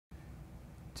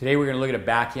Today we're going to look at a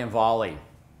backhand volley.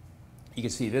 You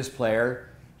can see this player,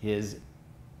 his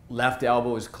left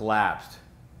elbow is collapsed.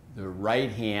 The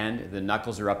right hand, the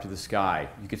knuckles are up to the sky.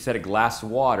 You could set a glass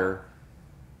of water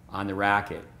on the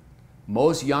racket.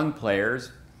 Most young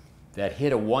players that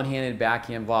hit a one-handed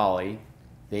backhand volley,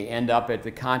 they end up at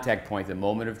the contact point, the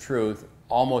moment of truth,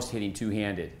 almost hitting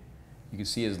two-handed. You can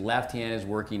see his left hand is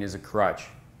working as a crutch.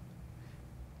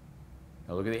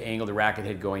 Now look at the angle of the racket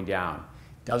head going down.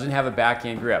 Doesn't have a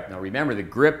backhand grip. Now remember, the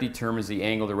grip determines the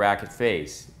angle of the racket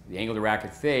face. The angle of the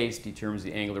racket face determines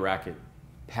the angle of the racket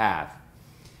path.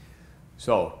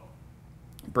 So,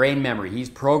 brain memory. He's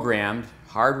programmed,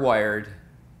 hardwired,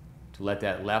 to let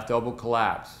that left elbow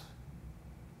collapse.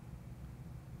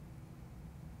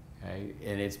 Okay?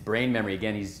 And it's brain memory.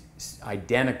 Again, he's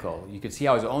identical. You can see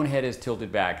how his own head is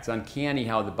tilted back. It's uncanny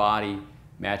how the body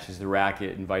matches the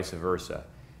racket and vice versa.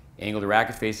 Angle of the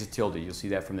racket face is tilted. You'll see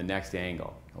that from the next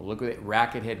angle. Now look at the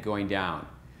racket head going down.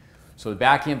 So the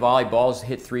backhand volley balls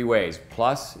hit three ways.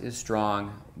 Plus is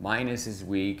strong, minus is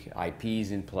weak, IP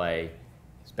is in play.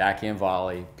 It's backhand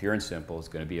volley, pure and simple, it's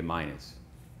going to be a minus.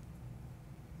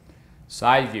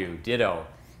 Side view, ditto.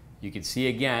 You can see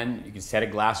again, you can set a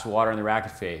glass of water on the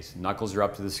racket face. Knuckles are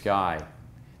up to the sky.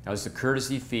 Now this is a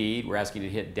courtesy feed. We're asking you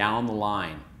to hit down the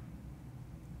line.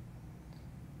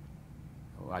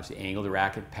 Watch the angle of the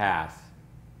racket path.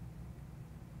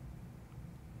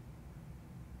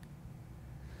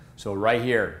 So right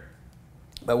here.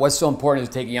 But what's so important is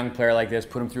to take a young player like this,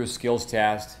 put him through a skills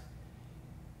test,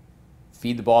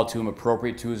 feed the ball to him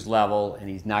appropriate to his level, and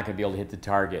he's not going to be able to hit the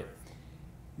target.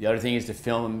 The other thing is to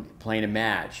film him playing a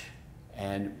match.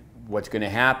 And what's going to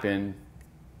happen,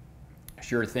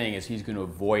 sure thing, is he's going to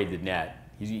avoid the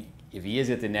net. If he is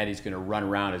at the net, he's going to run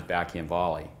around his backhand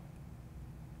volley.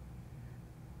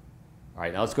 All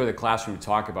right, now let's go to the classroom to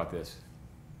talk about this.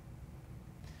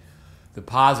 The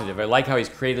positive, I like how he's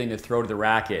cradling the throat of the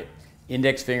racket.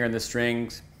 Index finger in the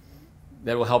strings,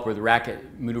 that will help with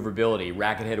racket maneuverability,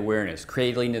 racket head awareness.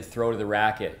 Cradling the throat of the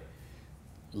racket.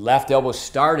 Left elbow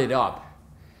started up.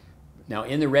 Now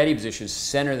in the ready position,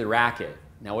 center the racket.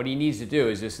 Now what he needs to do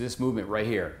is this movement right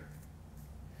here.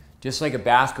 Just like a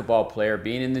basketball player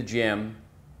being in the gym,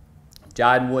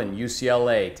 John Wooden,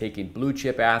 UCLA, taking blue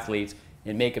chip athletes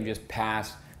and make them just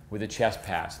pass with a chest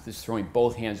pass. Just throwing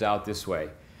both hands out this way.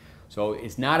 So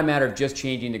it's not a matter of just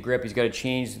changing the grip. He's got to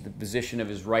change the position of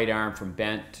his right arm from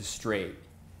bent to straight.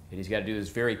 And he's got to do this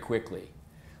very quickly.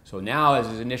 So now as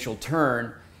his initial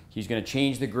turn, he's going to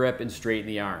change the grip and straighten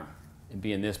the arm and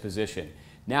be in this position.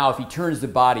 Now if he turns the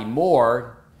body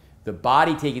more, the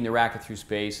body taking the racket through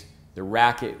space, the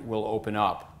racket will open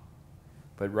up.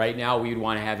 But right now we would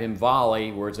want to have him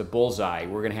volley where it's a bullseye.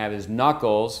 We're going to have his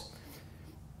knuckles,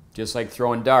 just like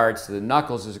throwing darts, the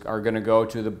knuckles are going to go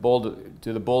to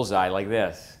the bullseye like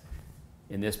this,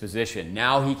 in this position.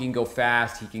 Now he can go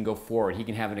fast, he can go forward, he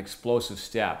can have an explosive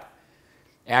step.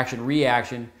 Action,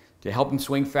 reaction, to help him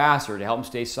swing faster, to help him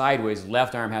stay sideways, the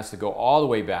left arm has to go all the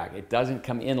way back. It doesn't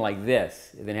come in like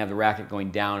this, and then have the racket going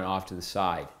down and off to the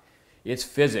side. It's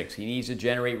physics. He needs to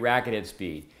generate racket head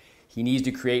speed. He needs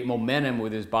to create momentum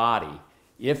with his body.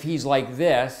 If he's like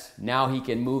this, now he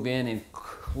can move in and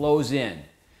close in.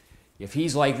 If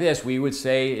he's like this, we would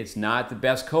say it's not the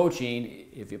best coaching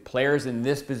if a player's in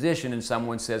this position and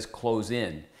someone says close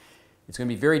in. It's going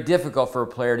to be very difficult for a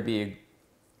player to be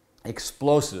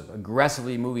explosive,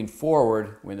 aggressively moving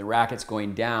forward when the racket's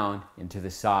going down and to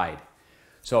the side.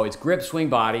 So it's grip, swing,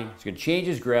 body. He's going to change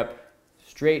his grip,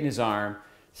 straighten his arm,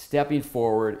 stepping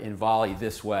forward and volley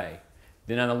this way.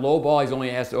 Then on the low ball, he only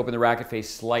has to open the racket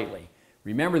face slightly.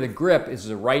 Remember, the grip is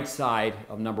the right side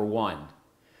of number one.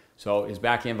 So his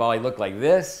backhand volley looked like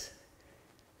this.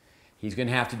 He's going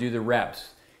to have to do the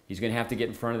reps. He's going to have to get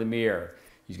in front of the mirror.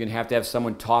 He's going to have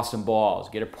someone toss some balls,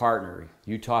 get a partner.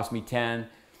 You toss me 10,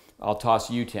 I'll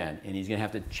toss you 10. And he's going to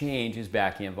have to change his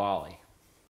backhand volley.